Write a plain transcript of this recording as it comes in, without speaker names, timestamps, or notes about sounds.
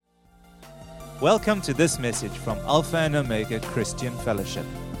Welcome to this message from Alpha and Omega Christian Fellowship.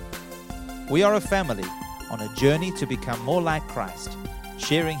 We are a family on a journey to become more like Christ,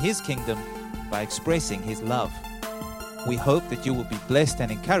 sharing His kingdom by expressing His love. We hope that you will be blessed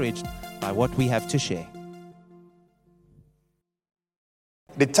and encouraged by what we have to share.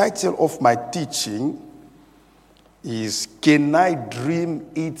 The title of my teaching is, Can I Dream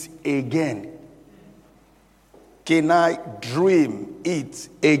It Again? Can I dream it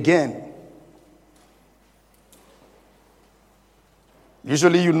again?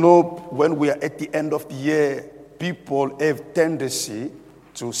 Usually, when we are at the end of the year, people have tendency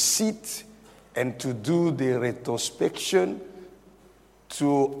to sit and to do the retrospection,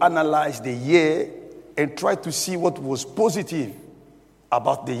 to analyze the year and try to see what was positive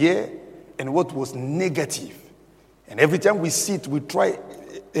about the year and what was negative. And every time we sit, we try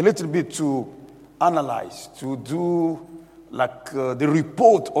a little bit to analyze, to do the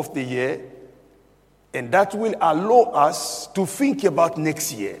report of the year, and that will allow us to think about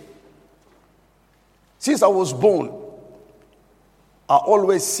next year. Since I was born, I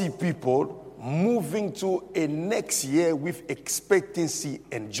always see people moving to a next year with expectancy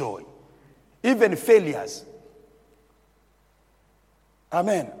and joy. Even failures.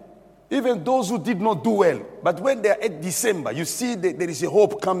 Amen. Even those who did not do well, but when they are at December, you see that there is a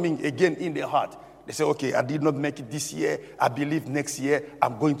hope coming again in their heart. They say, okay, I did not make it this year. I believe next year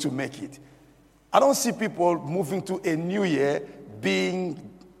I'm going to make it. I don't see people moving to a new year being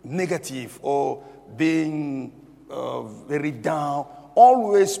negative or being very down.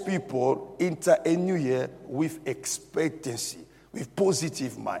 Always people enter a new year with expectancy, with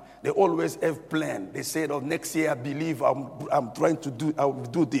positive mind. They always have plans. They say, next year I believe I'm trying to do, I will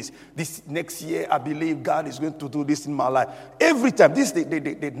do this. This next year I believe God is going to do this in my life. Every time, this is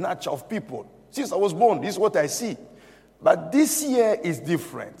the nature of people. Since I was born, this is what I see. But this year is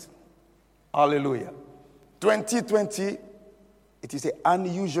different. Hallelujah. 2020, it is an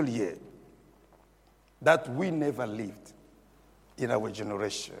unusual year that we never lived in our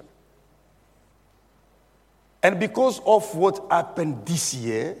generation. And because of what happened this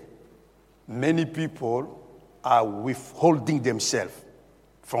year, many people are withholding themselves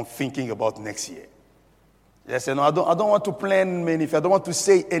from thinking about next year. They say, no, I don't want to plan anything. I don't want to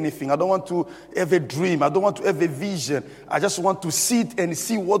say anything. I don't want to have a dream. I don't want to have a vision. I just want to sit and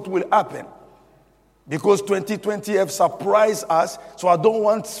see what will happen. Because 2020 have surprised us, so I don't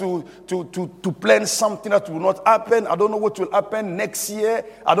want to plan something that will not happen. I don't know what will happen next year.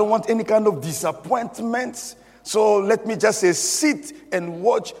 I don't want any kind of disappointments. So let me just say, sit and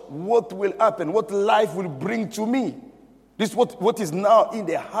watch what will happen, what life will bring to me. This is what is now in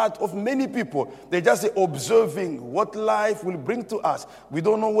the heart of many people. They're just observing what life will bring to us. We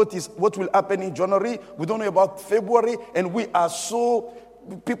don't know what will happen in January. We don't know about February, and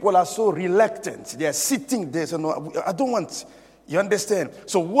people are so reluctant. They are sitting there. So no, I don't want. You understand?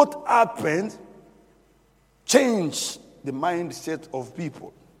 So what happened changed the mindset of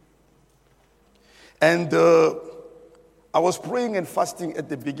people. And I was praying and fasting at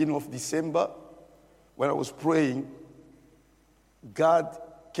the beginning of December. When I was praying, God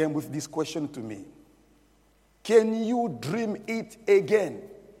came with this question to me. Can you dream it again?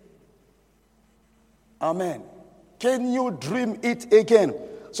 Amen. Can you dream it again?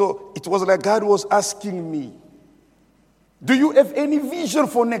 So it was like God was asking me, do you have any vision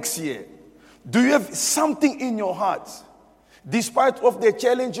for next year? Do you have something in your heart? Despite of the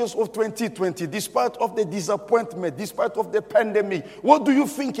challenges of 2020, despite of the disappointment, despite of the pandemic, what do you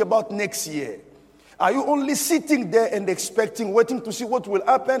think about next year? Are you only sitting there and expecting, waiting to see what will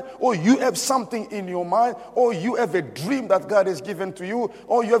happen? Or you have something in your mind? Or you have a dream that God has given to you?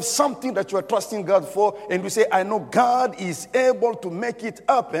 Or you have something that you are trusting God for? And you say, I know God is able to make it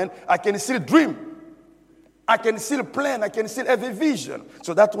happen. I can still dream. I can still plan. I can still have a vision.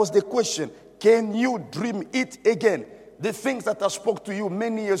 So that was the question. Can you dream it again? The things that I spoke to you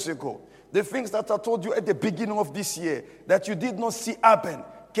many years ago. The things that I told you at the beginning of this year that you did not see happen.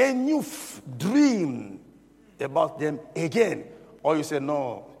 Can you dream about them again? Or you say,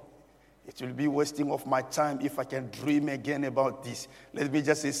 no, it will be wasting of my time if I can dream again about this. Let me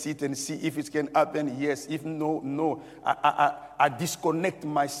just sit and see if it can happen. Yes. If no. I disconnect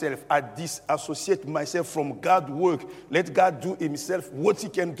myself. I disassociate myself from God's work. Let God do himself what he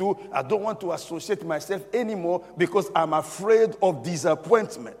can do. I don't want to associate myself anymore because I'm afraid of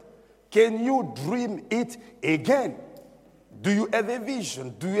disappointment. Can you dream it again? Do you have a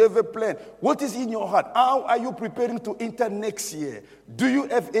vision? Do you have a plan? What is in your heart? How are you preparing to enter next year? Do you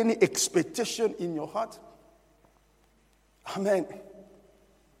have any expectation in your heart? Amen.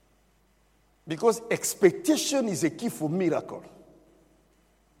 Because expectation is a key for miracle.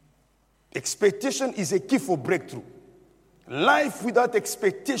 Expectation is a key for breakthrough. Life without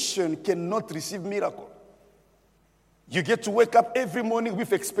expectation cannot receive miracle. You get to wake up every morning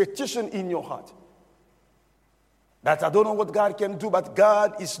with expectation in your heart. That I don't know what God can do, but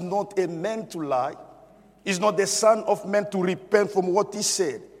God is not a man to lie. He's not the son of man to repent from what he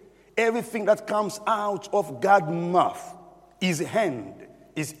said. Everything that comes out of God's mouth, his hand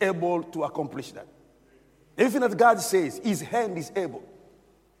is able to accomplish that. Everything that God says, his hand is able.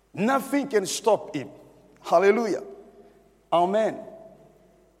 Nothing can stop him. Hallelujah. Amen.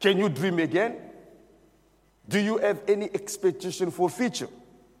 Can you dream again? Do you have any expectation for future?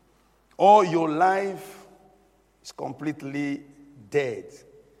 Or your life is completely dead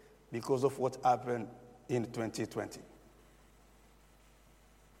because of what happened in 2020?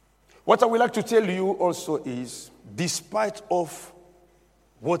 What I would like to tell you also is, despite of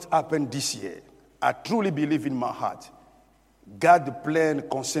what happened this year, I truly believe in my heart, God's plan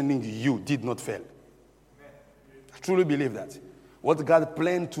concerning you did not fail. I truly believe that. What God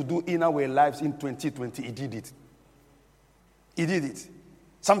planned to do in our lives in 2020, He did it. He did it.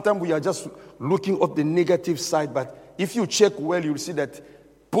 Sometimes we are just looking at the negative side, but if you check well, you'll see that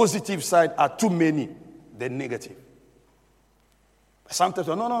positive side are too many than negative. Sometimes,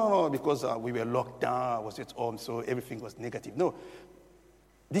 no, because we were locked down, I was at home, so everything was negative. No.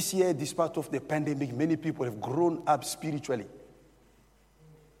 This year, despite of the pandemic, many people have grown up spiritually.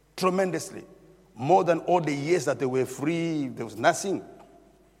 Tremendously. More than all the years that they were free, there was nothing.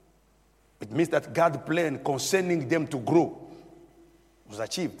 It means that God's plan concerning them to grow was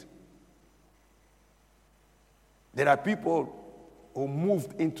achieved. There are people who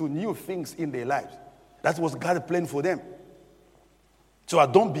moved into new things in their lives. That was God's plan for them. So I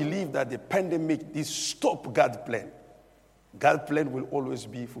don't believe that the pandemic did stop God's plan. God's plan will always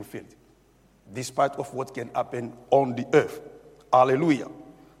be fulfilled, despite of what can happen on the earth. Hallelujah.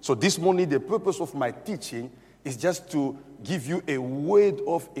 So this morning, the purpose of my teaching is just to give you a word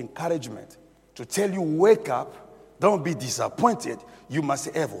of encouragement, to tell you, wake up, don't be disappointed. You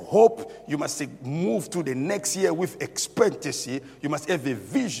must have hope. You must move to the next year with expectancy. You must have a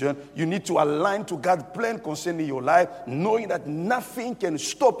vision. You need to align to God's plan concerning your life, knowing that nothing can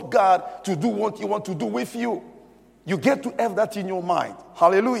stop God to do what He wants to do with you. You get to have that in your mind.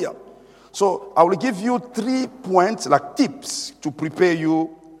 Hallelujah. So I will give you 3 points, like tips, to prepare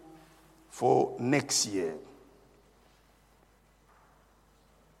you for next year.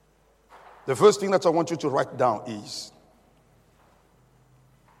 The first thing that I want you to write down is,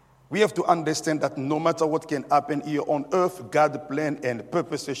 we have to understand that no matter what can happen here on earth, God's plan and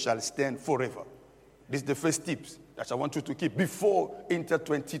purposes shall stand forever. This is the first tips that I want you to keep before enter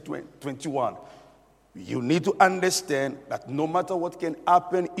 2021. You need to understand that no matter what can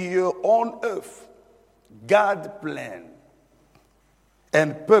happen here on earth, God's plan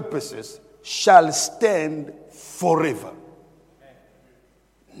and purposes shall stand forever.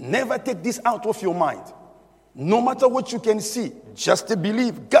 Never take this out of your mind. No matter what you can see, just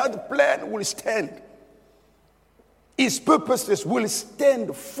believe God's plan will stand. His purposes will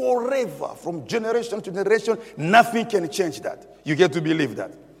stand forever, from generation to generation. Nothing can change that. You get to believe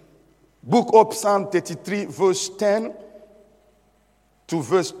that. Book of Psalm 33, verse 10 to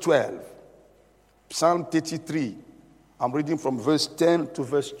verse 12. Psalm 33. I'm reading from verse 10 to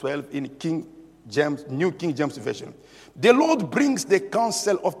verse 12 in New King James Version. The Lord brings the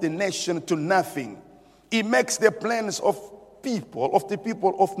counsel of the nation to nothing. He makes the plans of the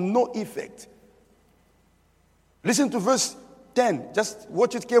people of no effect. Listen to verse 10. Just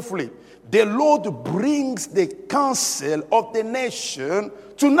watch it carefully. The Lord brings the counsel of the nation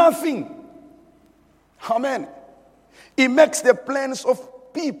to nothing. Amen. He makes the plans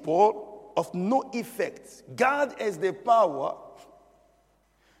of people of no effect. God has the power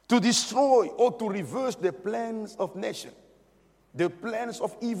to destroy or to reverse the plans of nations, the plans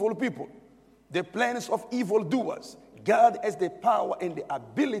of evil people, the plans of evildoers. God has the power and the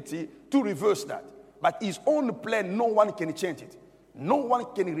ability to reverse that. But His own plan, no one can change it. No one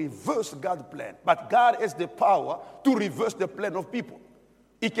can reverse God's plan. But God has the power to reverse the plan of people.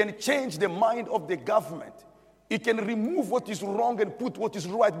 He can change the mind of the government. He can remove what is wrong and put what is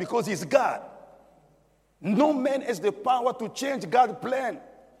right because He's God. No man has the power to change God's plan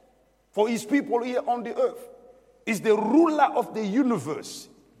for His people here on the earth. He's the ruler of the universe.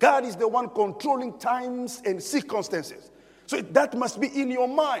 God is the one controlling times and circumstances. So that must be in your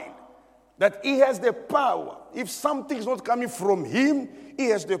mind, that He has the power. If something is not coming from Him, He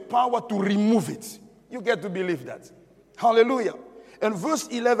has the power to remove it. You get to believe that. Hallelujah. And verse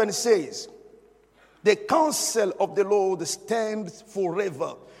 11 says, the counsel of the Lord stands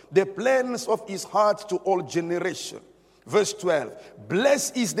forever, the plans of His heart to all generations. Verse 12.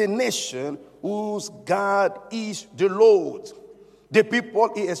 Blessed is the nation whose God is the Lord. The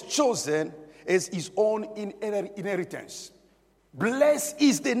people he has chosen as his own inheritance. Blessed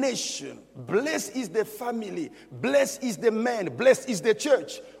is the nation. Blessed is the family. Blessed is the man. Blessed is the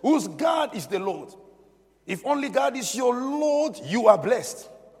church whose God is the Lord. If only God is your Lord, you are blessed.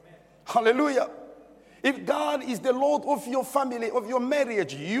 Amen. Hallelujah. If God is the Lord of your family, of your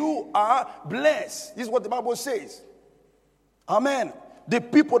marriage, you are blessed. This is what the Bible says. Amen. The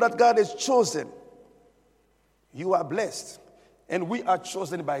people that God has chosen, you are blessed. And we are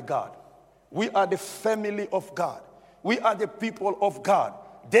chosen by God. We are the family of God. We are the people of God.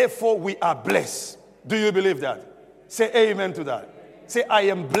 Therefore, we are blessed. Do you believe that? Say amen to that. Say, I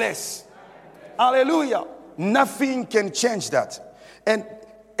am blessed. Hallelujah. Nothing can change that. And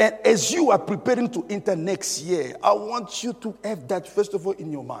as you are preparing to enter next year, I want you to have that first of all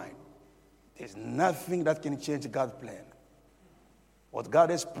in your mind. There's nothing that can change God's plan. What God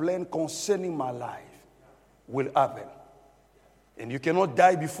has planned concerning my life will happen. And you cannot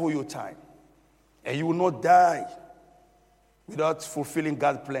die before your time. And you will not die without fulfilling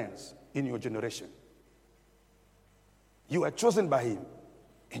God's plans in your generation. You are chosen by Him,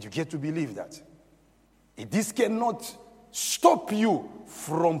 and you get to believe that. This cannot stop you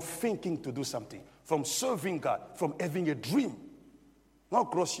from thinking to do something, from serving God, from having a dream. Now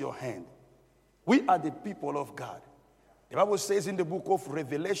cross your hand. We are the people of God. The Bible says in the book of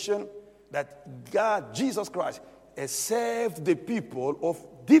Revelation that God, Jesus Christ, has saved the people of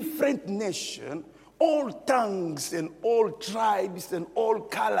different nations, all tongues and all tribes and all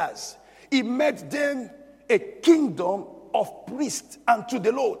colors. He made them a kingdom of priests unto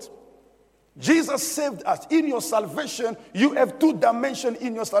the Lord. Jesus saved us. In your salvation, you have two dimensions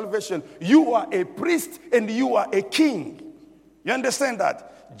in your salvation. You are a priest and you are a king. You understand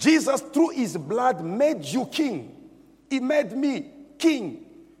that? Jesus, through his blood, made you king. He made me king.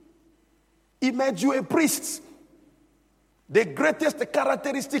 He made you a priest. The greatest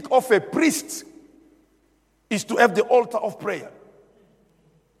characteristic of a priest is to have the altar of prayer.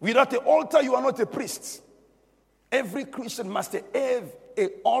 Without the altar, you are not a priest. Every Christian must have an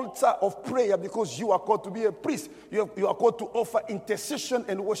altar of prayer because you are called to be a priest. You are called to offer intercession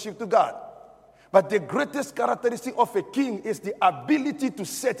and worship to God. But the greatest characteristic of a king is the ability to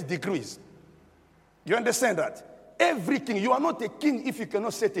set decrees. You understand that? Every king, you are not a king if you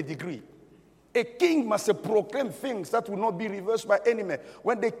cannot set a decree. A king must proclaim things that will not be reversed by any man.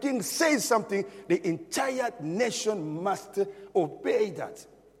 When the king says something, the entire nation must obey that.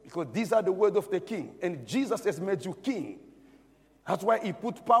 Because these are the words of the king. And Jesus has made you king. That's why he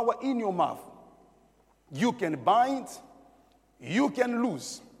put power in your mouth. You can bind, you can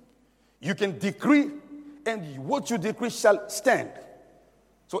loose. You can decree, and what you decree shall stand.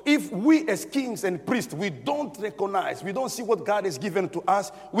 So if we as kings and priests, we don't recognize, we don't see what God has given to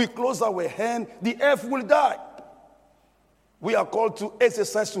us, we close our hand, the earth will die. We are called to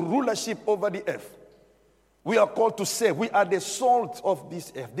exercise rulership over the earth. We are called to save. We are the salt of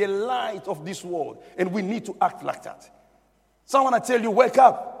this earth, the light of this world, and we need to act like that. So I want to tell you, wake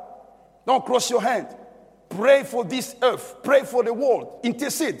up. Don't cross your hand. Pray for this earth. Pray for the world.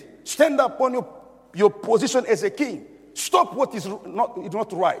 Intercede. Stand up on your position as a king. Stop what is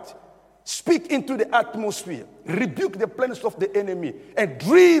not right. Speak into the atmosphere. Rebuke the plans of the enemy. And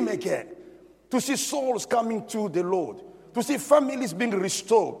dream again. To see souls coming to the Lord. To see families being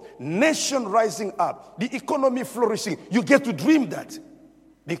restored. Nation rising up. The economy flourishing. You get to dream that.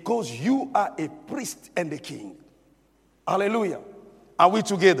 Because you are a priest and a king. Hallelujah. Are we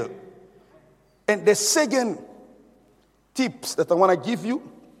together? And the second tips that I want to give you.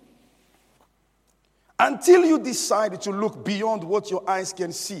 Until you decide to look beyond what your eyes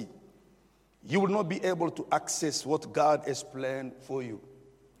can see, you will not be able to access what God has planned for you.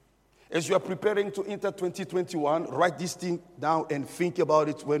 As you are preparing to enter 2021, write this thing down and think about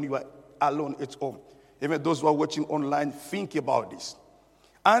it when you are alone at home. Even those who are watching online, think about this.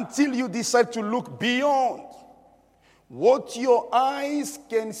 Until you decide to look beyond what your eyes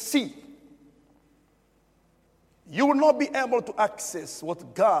can see, you will not be able to access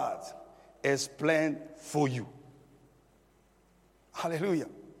what God has planned for you. Hallelujah.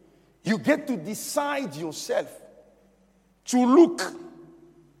 You get to decide yourself to look.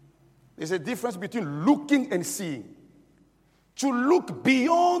 There's a difference between looking and seeing. To look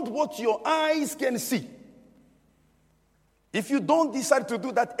beyond what your eyes can see. If you don't decide to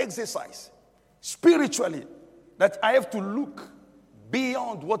do that exercise spiritually, that I have to look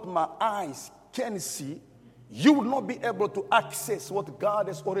beyond what my eyes can see, you will not be able to access what God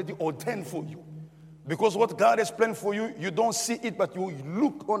has already ordained for you. Because what God has planned for you, you don't see it, but you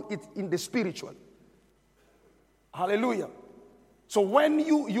look on it in the spiritual. Hallelujah. So when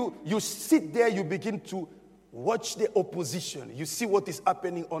you sit there, you begin to watch the opposition. You see what is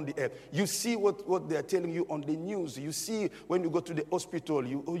happening on the earth. You see what they are telling you on the news. You see when you go to the hospital.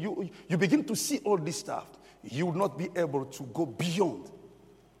 You begin to see all this stuff. You will not be able to go beyond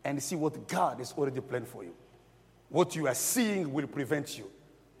and see what God has already planned for you. What you are seeing will prevent you.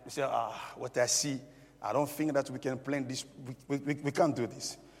 You say, what I see, I don't think that we can plan this. We can't do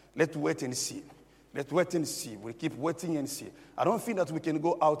this. Let's wait and see. Let's wait and see. We keep waiting and see. I don't think that we can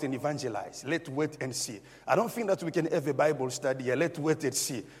go out and evangelize. Let's wait and see. I don't think that we can have a Bible study. Let's wait and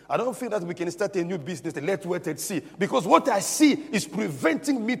see. I don't think that we can start a new business. Let's wait and see. Because what I see is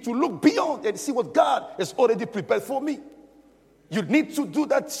preventing me to look beyond and see what God has already prepared for me. You need to do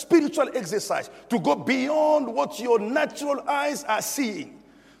that spiritual exercise to go beyond what your natural eyes are seeing,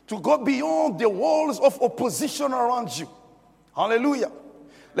 to go beyond the walls of opposition around you. Hallelujah.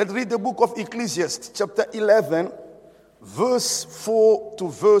 Let's read the book of Ecclesiastes, chapter 11, verse 4 to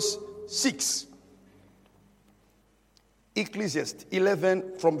verse 6. Ecclesiastes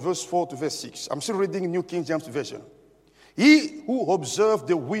 11, from verse 4 to verse 6. I'm still reading New King James Version. He who observes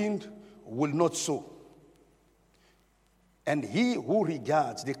the wind will not sow, and he who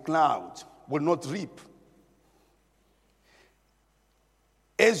regards the cloud will not reap.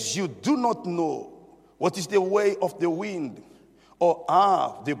 As you do not know what is the way of the wind, or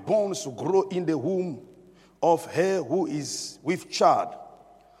how the bones grow in the womb of her who is with child,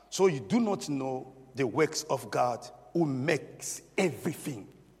 so you do not know the works of God who makes everything.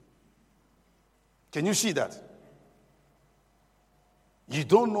 Can you see that? You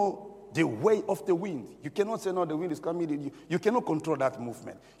don't know the way of the wind. You cannot say, no, the wind is coming. You cannot control that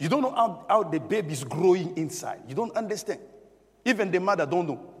movement. You don't know how the baby is growing inside. You don't understand. Even the mother don't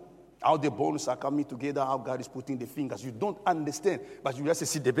know how the bones are coming together, how God is putting the fingers. You don't understand, but you just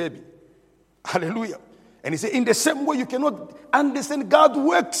see the baby. Hallelujah. And he said, in the same way, you cannot understand God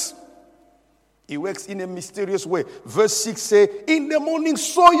works. He works in a mysterious way. Verse 6 says, in the morning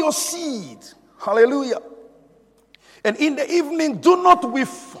sow your seed. Hallelujah. And in the evening, do not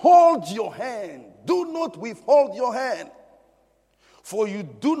withhold your hand. Do not withhold your hand. For you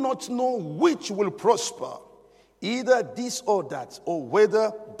do not know which will prosper, either this or that, or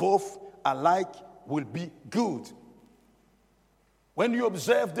whether both alike will be good. When you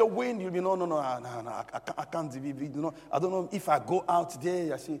observe the wind, you'll be, no, I can't, I don't know if I go out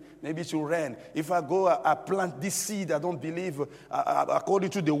there, I see, maybe it will rain. If I go, I plant this seed, I don't believe,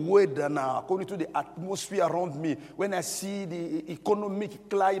 according to the weather now, according to the atmosphere around me, when I see the economic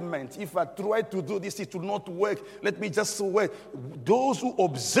climate, if I try to do this, it will not work. Let me just wait. Those who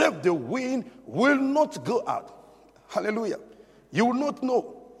observe the wind will not go out. Hallelujah. You will not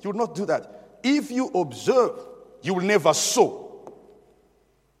know. You will not do that. If you observe, you will never sow.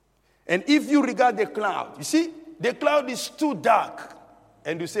 And if you regard the cloud, you see, the cloud is too dark.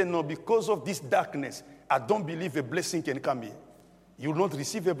 And you say, no, because of this darkness, I don't believe a blessing can come here. You will not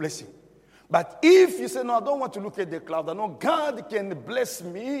receive a blessing. But if you say, no, I don't want to look at the cloud, I know God can bless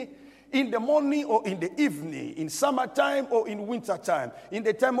me in the morning or in the evening, in summertime or in wintertime, in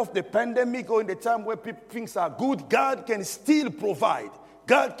the time of the pandemic or in the time where things are good, God can still provide.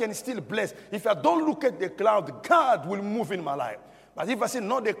 God can still bless. If I don't look at the cloud, God will move in my life. But if I say,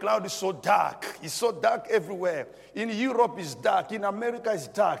 no, the cloud is so dark. It's so dark everywhere. In Europe, it's dark. In America, it's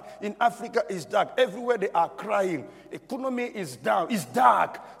dark. In Africa, it's dark. Everywhere they are crying. Economy is down. It's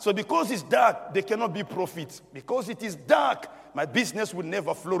dark. So because it's dark, there cannot be profit. Because it is dark, my business will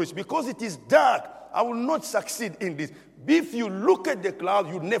never flourish. Because it is dark, I will not succeed in this. If you look at the cloud,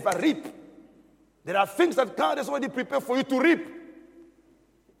 you never reap. There are things that God has already prepared for you to reap.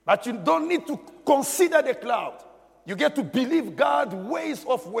 But you don't need to consider the cloud. You get to believe God's ways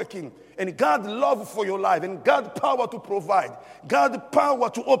of working and God's love for your life and God's power to provide, God's power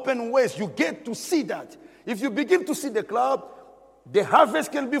to open ways. You get to see that. If you begin to see the cloud, the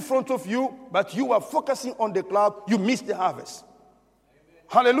harvest can be in front of you, but you are focusing on the cloud, you miss the harvest.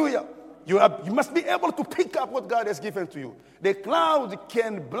 Amen. Hallelujah. You must be able to pick up what God has given to you. The cloud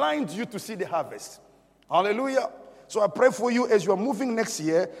can blind you to see the harvest. Hallelujah. So I pray for you as you are moving next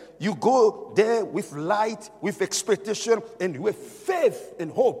year, you go there with light, with expectation, and with faith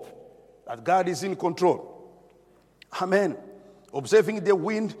and hope that God is in control. Amen. Observing the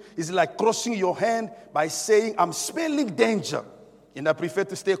wind is like crossing your hand by saying, I'm smelling danger. And I prefer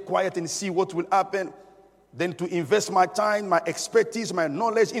to stay quiet and see what will happen than to invest my time, my expertise, my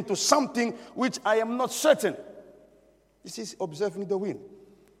knowledge into something which I am not certain. This is observing the wind.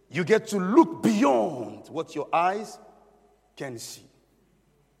 You get to look beyond what your eyes can see.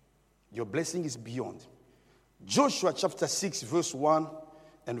 Your blessing is beyond. Joshua chapter 6, verse 1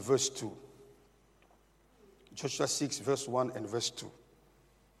 and verse 2. Joshua 6, verse 1 and verse 2.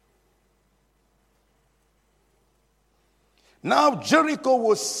 Now Jericho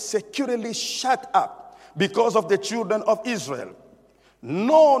was securely shut up because of the children of Israel.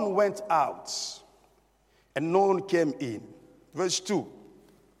 None went out, and none came in. Verse 2.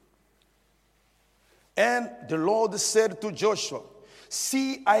 And the Lord said to Joshua,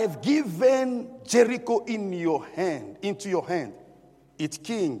 see, I have given Jericho into your hand, its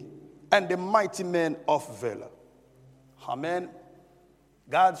king, and the mighty men of valor. Amen.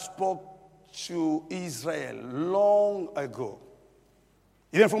 God spoke to Israel long ago.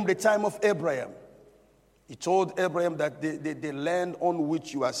 Even from the time of Abraham. He told Abraham that the land on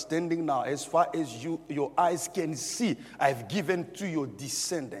which you are standing now, as far as your eyes can see, I've given to your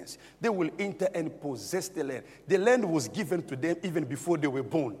descendants. They will enter and possess the land. The land was given to them even before they were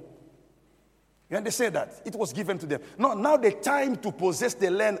born. You understand that? It was given to them. Now the time to possess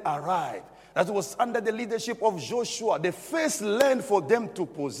the land arrived. That was under the leadership of Joshua. The first land for them to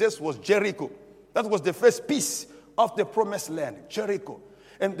possess was Jericho. That was the first piece of the promised land, Jericho.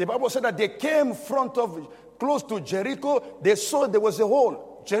 And the Bible said that they came close to Jericho. They saw there was a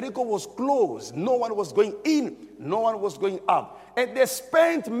hole. Jericho was closed. No one was going in. No one was going out. And they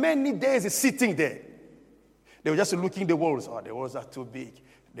spent many days sitting there. They were just looking at the walls. Oh, the walls are too big.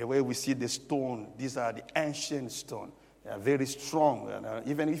 The way we see the stone, these are the ancient stone. They are very strong. And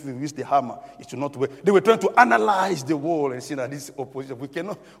even if we use the hammer, it should not work. They were trying to analyze the wall and see that this opposition.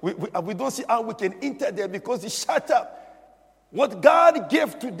 We don't see how we can enter there because it's shut up. What God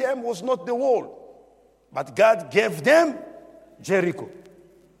gave to them was not the wall, but God gave them Jericho.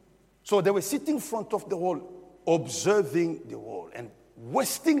 So they were sitting in front of the wall, observing the wall and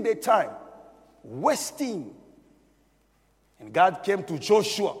wasting their time. And God came to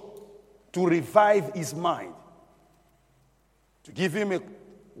Joshua to revive his mind, to give him a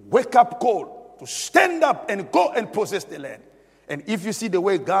wake-up call, to stand up and go and possess the land. And if you see the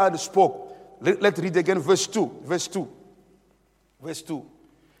way God spoke, let's read again verse 2. Verse 2.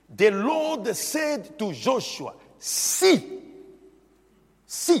 The Lord said to Joshua, see.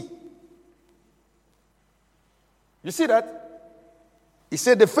 You see that? He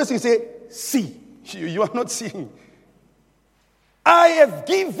said, the first thing he said, see. You are not seeing. I have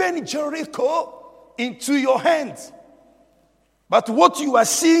given Jericho into your hands. But what you are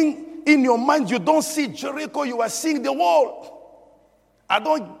seeing in your mind, you don't see Jericho, you are seeing the wall.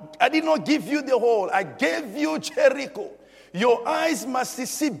 I did not give you the wall. I gave you Jericho. Your eyes must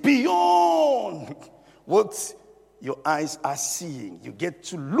see beyond what your eyes are seeing. You get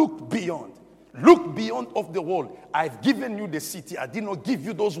to look beyond. Look beyond of the wall. I've given you the city. I did not give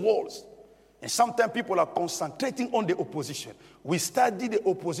you those walls. And sometimes people are concentrating on the opposition. We study the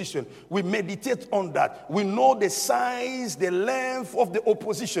opposition. We meditate on that. We know the size, the length of the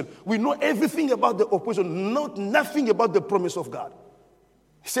opposition. We know everything about the opposition, nothing about the promise of God.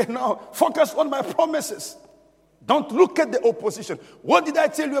 He said, now, focus on my promises. Don't look at the opposition. What did I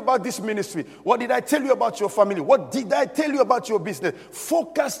tell you about this ministry? What did I tell you about your family? What did I tell you about your business?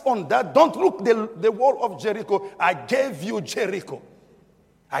 Focus on that. Don't look the wall of Jericho. I gave you Jericho.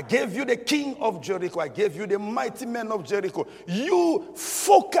 I gave you the king of Jericho. I gave you the mighty men of Jericho. You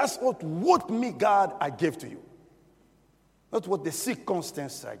focus on what me, God, I gave to you. Not what the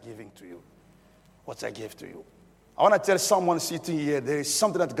circumstances are giving to you. What I gave to you. I want to tell someone sitting here, there is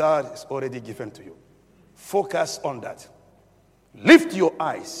something that God has already given to you. Focus on that. Lift your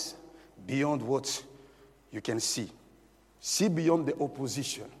eyes beyond what you can see. See beyond the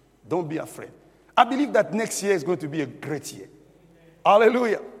opposition. Don't be afraid. I believe that next year is going to be a great year.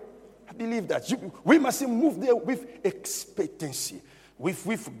 Hallelujah. I believe that. We must move there with expectancy,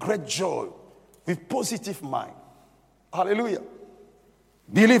 with great joy, with positive mind. Hallelujah.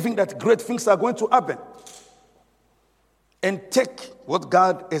 Believing that great things are going to happen. And take what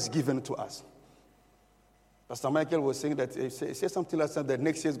God has given to us. Pastor Michael was saying that, he said something last time, that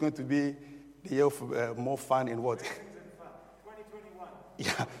next year is going to be the year of more fun and what? 2021.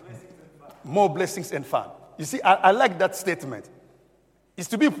 Yeah. More blessings and fun. You see, I like that statement. It's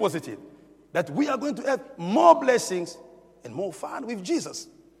to be positive. That we are going to have more blessings and more fun with Jesus.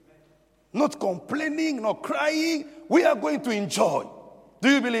 Not complaining, not crying. We are going to enjoy. Do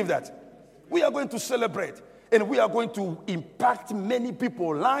you believe that? We are going to celebrate. And we are going to impact many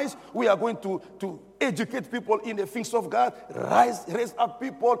people's lives. We are going to educate people in the things of God, raise up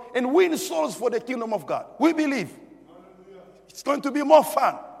people, and win souls for the kingdom of God. We believe. Hallelujah. It's going to be more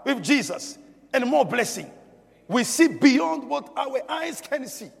fun with Jesus and more blessing. We see beyond what our eyes can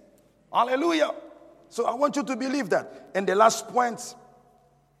see. Hallelujah. So I want you to believe that. And the last point,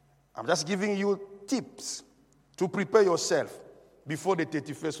 I'm just giving you tips to prepare yourself before the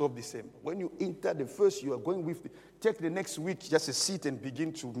 31st of December. When you enter the first, you are going with, take the next week, just a seat and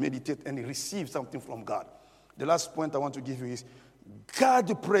begin to meditate and receive something from God. The last point I want to give you is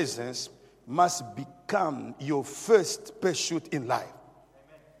God's presence must become your first pursuit in life.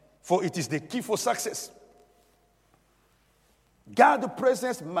 Amen. For it is the key for success. God's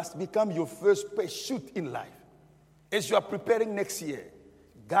presence must become your first pursuit in life. As you are preparing next year,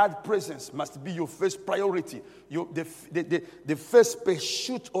 God's presence must be your first priority, the first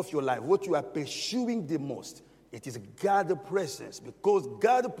pursuit of your life, what you are pursuing the most. It is God's presence, because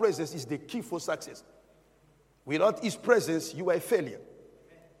God's presence is the key for success. Without His presence, you are a failure.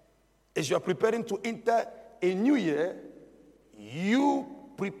 As you are preparing to enter a new year, you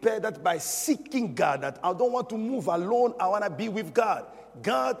prepare that by seeking God, that I don't want to move alone, I want to be with God.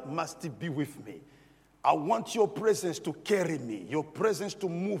 God must be with me. I want your presence to carry me, your presence to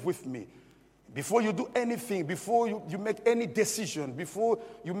move with me. Before you do anything, before you make any decision, before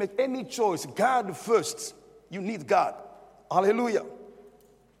you make any choice, God first. You need God. Hallelujah.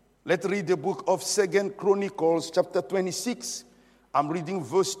 Let's read the book of 2 Chronicles, chapter 26. I'm reading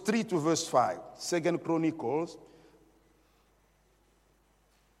verse 3 to verse 5. 2 Chronicles.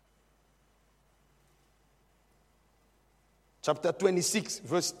 Chapter 26,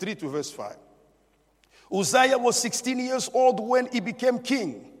 verse 3 to verse 5. Uzziah was 16 years old when he became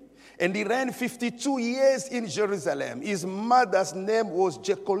king, and he reigned 52 years in Jerusalem. His mother's name was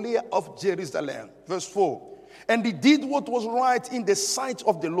Jecoliah of Jerusalem. Verse 4. And he did what was right in the sight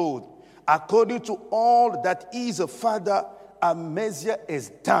of the Lord, according to all that his father Amaziah has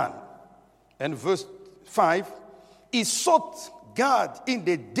done. And verse 5. He sought God in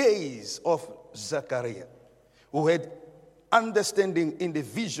the days of Zechariah, who had understanding in the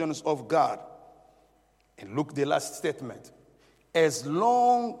visions of God. And look the last statement. As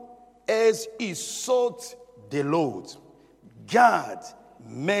long as he sought the Lord, God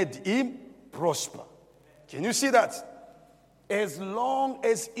made him prosper. Can you see that? As long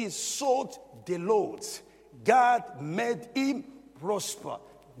as he sought the Lord, God made him prosper.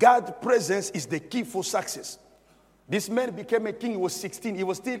 God's presence is the key for success. This man became a king. He was 16. He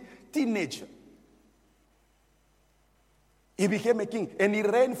was still a teenager. He became a king, and he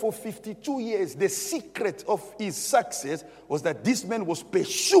reigned for 52 years. The secret of his success was that this man was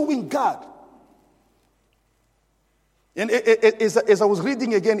pursuing God. And as I was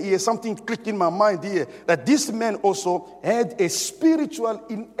reading again here, something clicked in my mind here, that this man also had a spiritual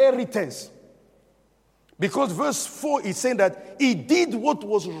inheritance. Because verse 4 is saying that he did what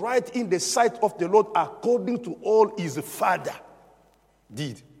was right in the sight of the Lord according to all his father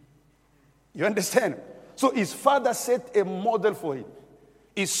did. You understand? So his father set a model for him.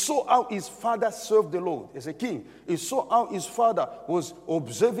 He saw how his father served the Lord as a king. He saw how his father was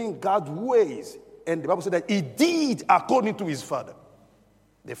observing God's ways. And the Bible said that he did according to his father.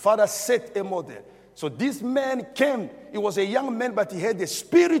 The father set a model. So this man came, he was a young man, but he had a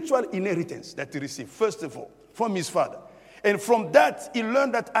spiritual inheritance that he received, first of all, from his father. And from that, he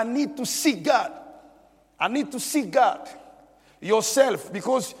learned that I need to seek God. I need to seek God yourself,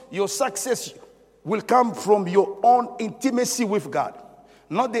 because your success will come from your own intimacy with God.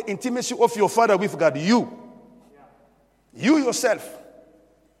 Not the intimacy of your father with God. You yourself.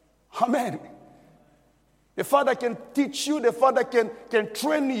 Amen. The father can teach you, the father can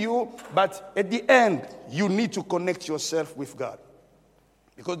train you, but at the end, you need to connect yourself with God.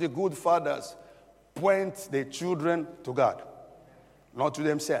 Because the good fathers point their children to God, not to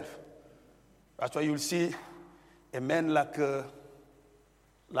themselves. That's why you'll see a man like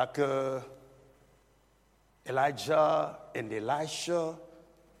Elijah and Elisha.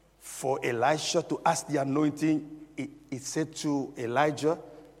 For Elisha to ask the anointing, he said to Elijah,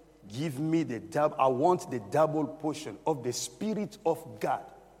 give me I want the double portion of the Spirit of God.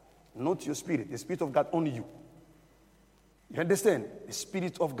 Not your spirit, the Spirit of God on you. You understand? The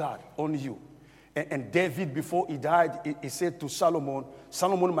Spirit of God on you. And David, before he died, he said to Solomon,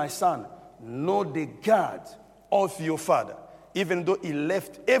 Solomon, my son, know the God of your father. Even though he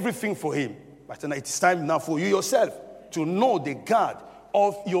left everything for him. But it's time now for you yourself to know the God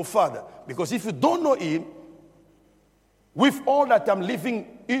of your father. Because if you don't know him, with all that I'm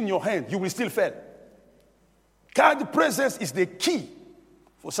leaving in your hand, you will still fail. God's presence is the key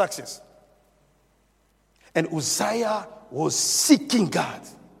for success. And Uzziah was seeking God.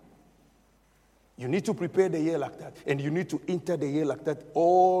 You need to prepare the year like that. And you need to enter the year like that.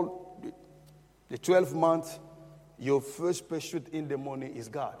 All the 12 months, your first pursuit in the morning is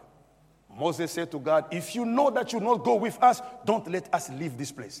God. Moses said to God, if you know that you will not go with us, don't let us leave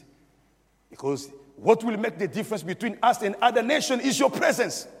this place. Because what will make the difference between us and other nations is your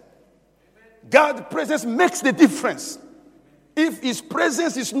presence. God's presence makes the difference. If his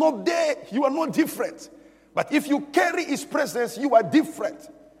presence is not there, you are not different. But if you carry his presence, you are different.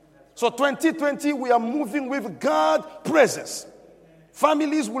 So 2020, we are moving with God's presence.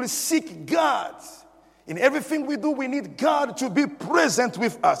 Families will seek God. In everything we do, we need God to be present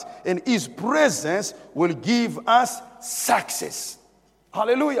with us. And his presence will give us success.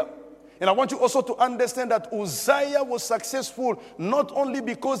 Hallelujah. And I want you also to understand that Uzziah was successful not only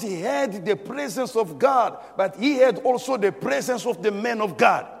because he had the presence of God, but he had also the presence of the man of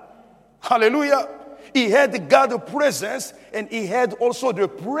God. Hallelujah. He had God's presence and he had also the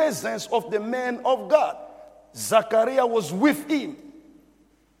presence of the man of God. Zachariah was with him.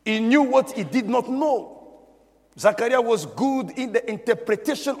 He knew what he did not know. Zachariah was good in the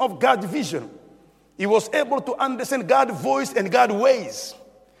interpretation of God's vision. He was able to understand God's voice and God's ways.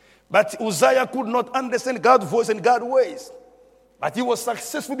 But Uzziah could not understand God's voice and God's ways. But he was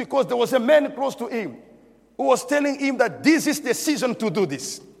successful because there was a man close to him who was telling him that this is the season to do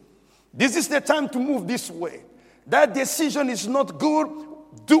this. This is the time to move this way. That decision is not good.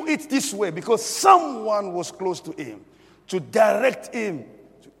 Do it this way, because someone was close to him to direct him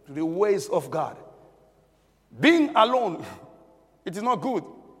to the ways of God. Being alone, it is not good.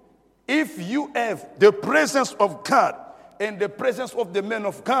 If you have the presence of God and the presence of the man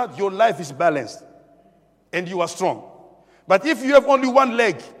of God, your life is balanced and you are strong. But if you have only one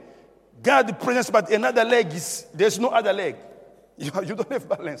leg, God's presence, but another leg there's no other leg. You don't have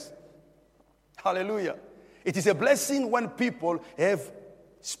balance. Hallelujah. It is a blessing when people have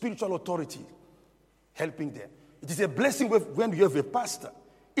spiritual authority helping them. It is a blessing when you have a pastor.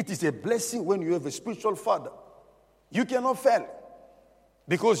 It is a blessing when you have a spiritual father. You cannot fail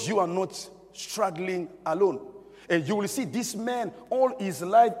because you are not struggling alone. And you will see this man, all his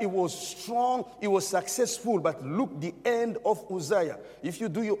life, he was strong, he was successful. But look the end of Uzziah. If you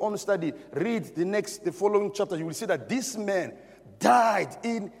do your own study, read the following chapter, you will see that this man died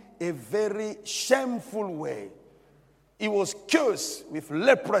in a very shameful way. He was cursed with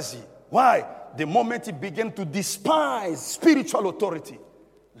leprosy. Why? The moment he began to despise spiritual authority,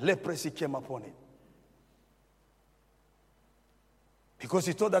 leprosy came upon him. Because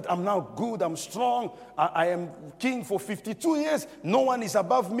he thought that I'm now good, I'm strong, I am king for 52 years, no one is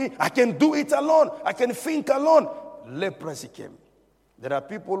above me, I can do it alone, I can think alone. Leprosy came. There are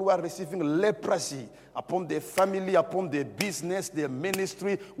people who are receiving leprosy upon their family, upon their business, their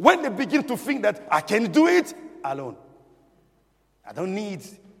ministry, when they begin to think that I can do it alone. I don't need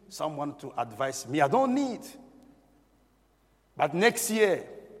someone to advise me, I don't need. But next year,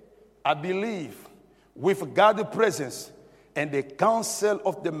 I believe with God's presence and the counsel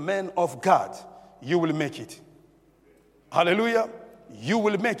of the man of God, you will make it. Hallelujah. You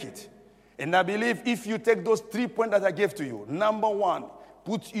will make it. And I believe if you take those 3 points that I gave to you, number one,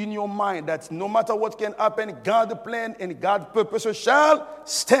 put in your mind that no matter what can happen, God's plan and God's purpose shall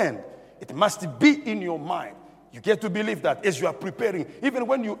stand. It must be in your mind. You get to believe that as you are preparing. Even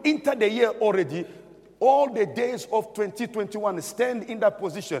when you enter the year already, all the days of 2021 stand in that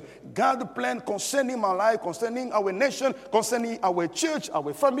position. God's plan concerning my life, concerning our nation, concerning our church,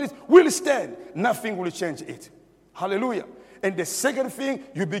 our families will stand. Nothing will change it. Hallelujah. And the second thing,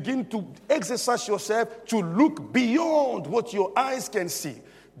 you begin to exercise yourself to look beyond what your eyes can see.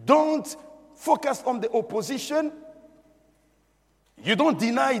 Don't focus on the opposition. You don't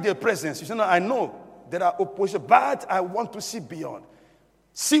deny their presence. You say, no, I know there are opposition, but I want to see beyond.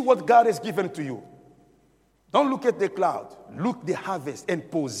 See what God has given to you. Don't look at the cloud. Look the harvest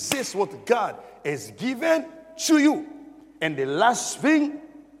and possess what God has given to you. And the last thing,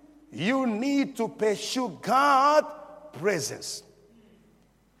 you need to pursue God's presence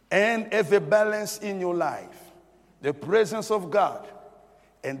and have a balance in your life. The presence of God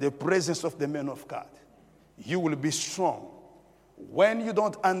and the presence of the man of God. You will be strong. When you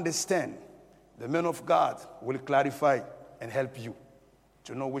don't understand, the man of God will clarify and help you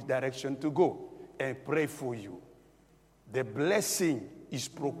to know which direction to go and pray for you. The blessing is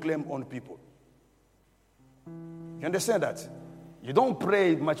proclaimed on people. You understand that? You don't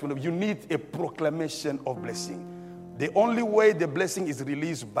pray much. You need a proclamation of blessing. The only way the blessing is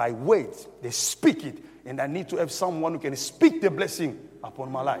released by words. They speak it. And I need to have someone who can speak the blessing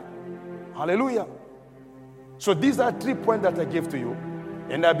upon my life. Hallelujah. So these are 3 points that I gave to you.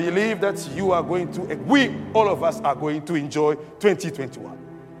 And I believe that you are going to, all of us are going to enjoy 2021.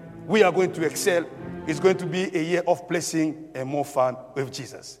 We are going to excel. It's going to be a year of blessing and more fun with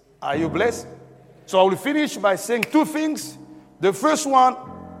Jesus. Are you blessed? So I will finish by saying 2 things. The first one,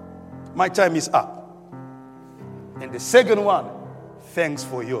 my time is up. And the second one, thanks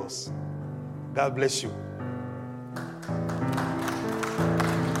for yours. God bless you.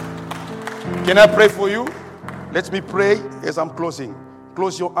 Can I pray for you? Let me pray as I'm closing.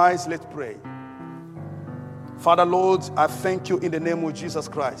 Close your eyes, let's pray. Father, Lord, I thank you in the name of Jesus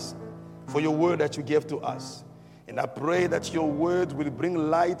Christ for your word that you gave to us. And I pray that your word will bring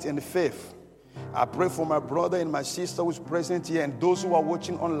light and faith. I pray for my brother and my sister who's present here and those who are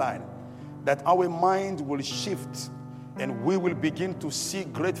watching online, that our mind will shift and we will begin to see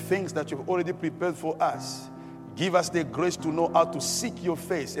great things that you've already prepared for us. Give us the grace to know how to seek your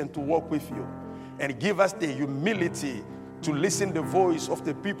face and to walk with you. And give us the humility to listen the voice of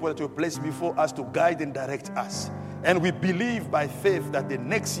the people that you placed before us to guide and direct us. And we believe by faith that the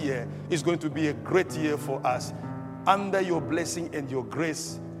next year is going to be a great year for us. Under your blessing and your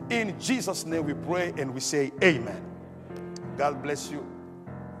grace, in Jesus' name we pray and we say amen. God bless you.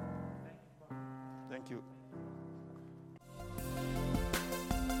 Thank you.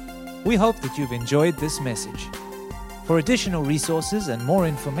 We hope that you've enjoyed this message. For additional resources and more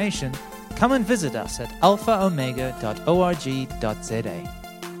information, come and visit us at alphaomega.org.za.